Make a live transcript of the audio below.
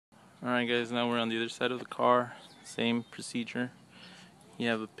Alright guys, now we're on the other side of the car. Same procedure. You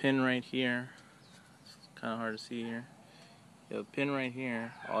have a pin right here. It's kind of hard to see here. You have a pin right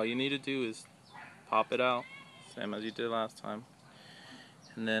here. All you need to do is pop it out, same as you did last time.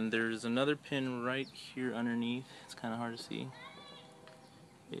 And then there's another pin right here underneath. It's kind of hard to see.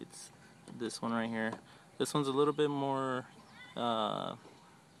 It's this one right here. This one's a little bit more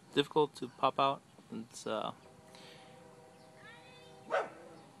difficult to pop out. It's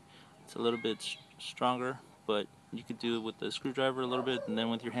a little bit stronger, but you could do it with the screwdriver a little bit and then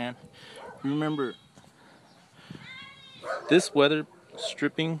with your hand. Remember, this weather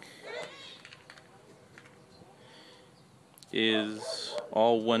stripping is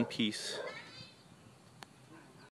all one piece.